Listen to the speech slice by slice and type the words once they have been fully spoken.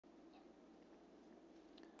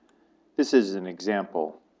This is an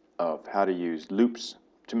example of how to use loops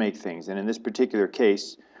to make things, and in this particular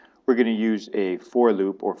case we're going to use a for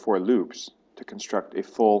loop or for loops to construct a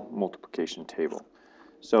full multiplication table.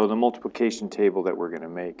 So the multiplication table that we're going to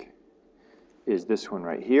make is this one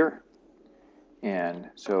right here, and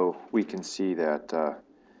so we can see that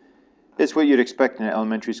it's what you'd expect in an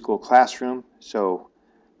elementary school classroom. So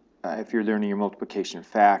if you're learning your multiplication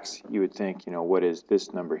facts, you would think, what is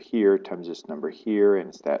this number here times this number here, and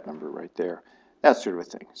it's that number right there. That sort of a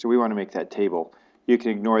thing. So we want to make that table. You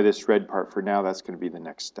can ignore this red part for now. That's going to be the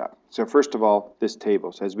next step. So first of all, this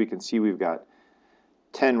table. So as we can see, we've got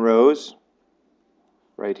 10 rows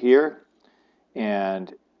right here,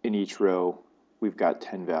 and in each row we've got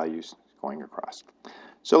 10 values going across.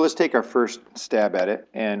 So let's take our first stab at it,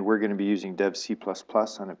 and we're going to be using Dev C++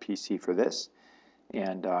 on a PC for this.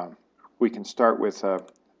 And we can start with a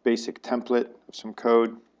basic template of some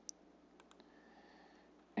code,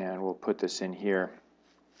 and we'll put this in here.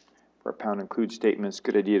 For our #include statements,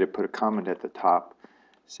 good idea to put a comment at the top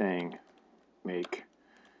saying make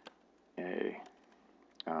a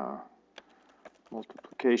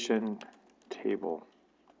multiplication table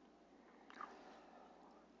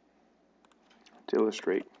to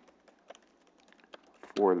illustrate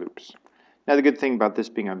for loops. Now the good thing about this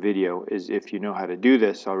being on video is if you know how to do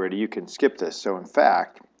this already, you can skip this. So in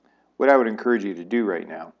fact, what I would encourage you to do right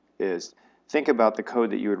now is think about the code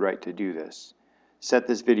that you would write to do this. Set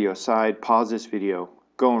this video aside, pause this video,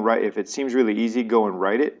 go and write. If it seems really easy, go and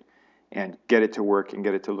write it and get it to work and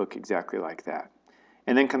get it to look exactly like that.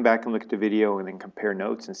 And then come back and look at the video and then compare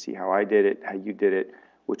notes and see how I did it, how you did it,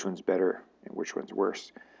 which one's better and which one's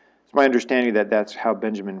worse. It's my understanding that that's how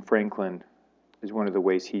Benjamin Franklin is one of the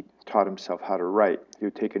ways he taught himself how to write. He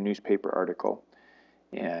would take a newspaper article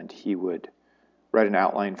and he would write an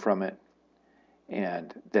outline from it,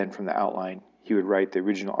 and then from the outline he would write the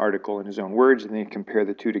original article in his own words and then compare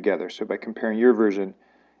the two together. So by comparing your version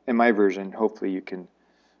and my version, hopefully you can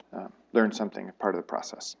learn something as part of the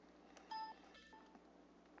process.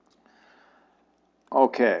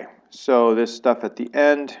 Okay, so this stuff at the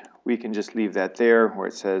end, we can just leave that there where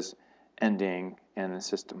it says ending and the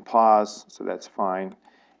system pause, so that's fine.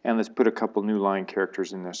 And let's put a couple new line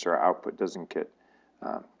characters in there so our output doesn't get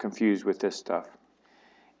confused with this stuff.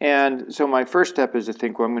 And so my first step is to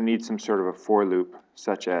think, well, I'm going to need some sort of a for loop,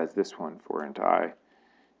 such as this one, for int I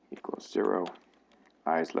equals 0,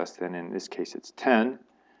 I is less than, in this case it's 10,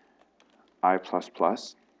 I plus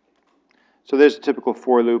plus. So there's a typical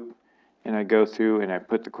for loop, and I go through and I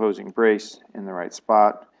put the closing brace in the right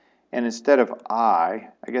spot. And instead of I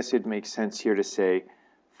guess it makes sense here to say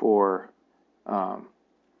for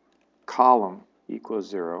column equals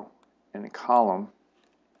 0, and column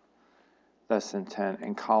less than 10,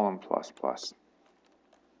 and column plus plus.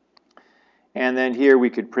 And then here we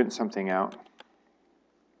could print something out.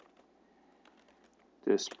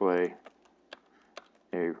 Display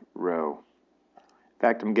a row. In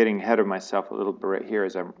fact, I'm getting ahead of myself a little bit right here.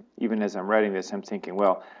 Even as I'm writing this, I'm thinking,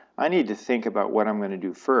 well, I need to think about what I'm going to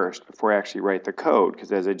do first before I actually write the code,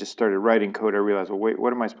 because as I just started writing code, I realized, well, wait,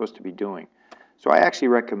 what am I supposed to be doing? So I actually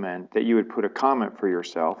recommend that you would put a comment for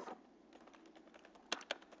yourself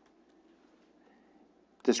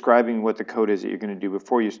describing what the code is that you're going to do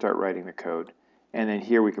before you start writing the code. And then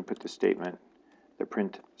here we can put the statement, the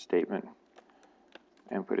print statement,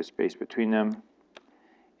 and put a space between them.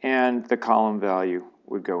 And the column value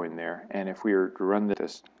would go in there. And if we were to run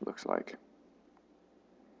this, looks like.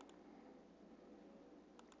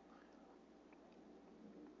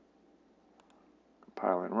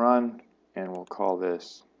 Compile and run, and we'll call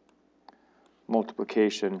this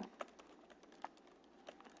multiplication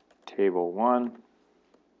table 1.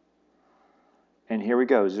 And here we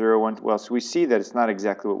go, 0, 1. Well, so we see that it's not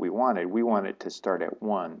exactly what we wanted. We want it to start at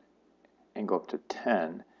 1 and go up to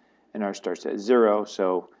 10. And ours starts at 0.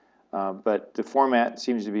 So, but the format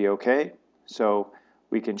seems to be okay. So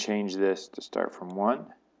we can change this to start from 1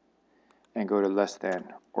 and go to less than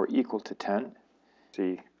or equal to 10.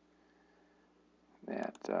 See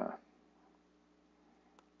that,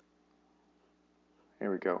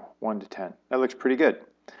 here we go, 1 to 10. That looks pretty good.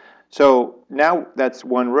 So now that's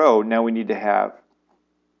one row. Now we need to have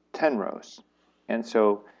 10 rows. And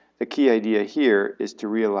so the key idea here is to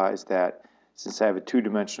realize that since I have a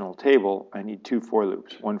two-dimensional table, I need two for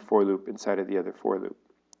loops, one for loop inside of the other for loop.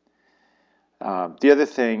 The other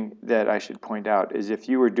thing that I should point out is if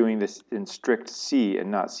you were doing this in strict C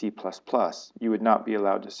and not C++, you would not be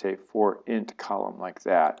allowed to say for int column like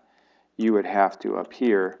that. You would have to up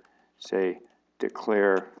here say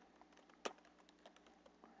declare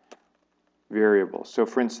variable. So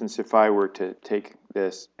for instance, if I were to take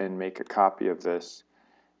this and make a copy of this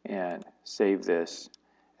and save this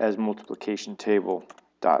as multiplication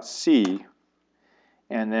table.c.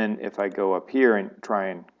 And then if I go up here and try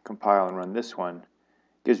and compile and run this one,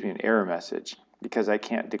 it gives me an error message because I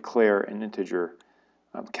can't declare an integer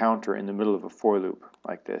counter in the middle of a for loop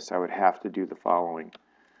like this. I would have to do the following.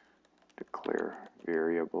 Declare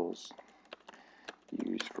variables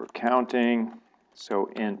used for counting. So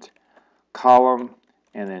int column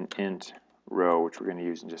and then int row, which we're going to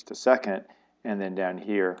use in just a second. And then down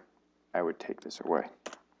here, I would take this away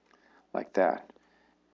like that.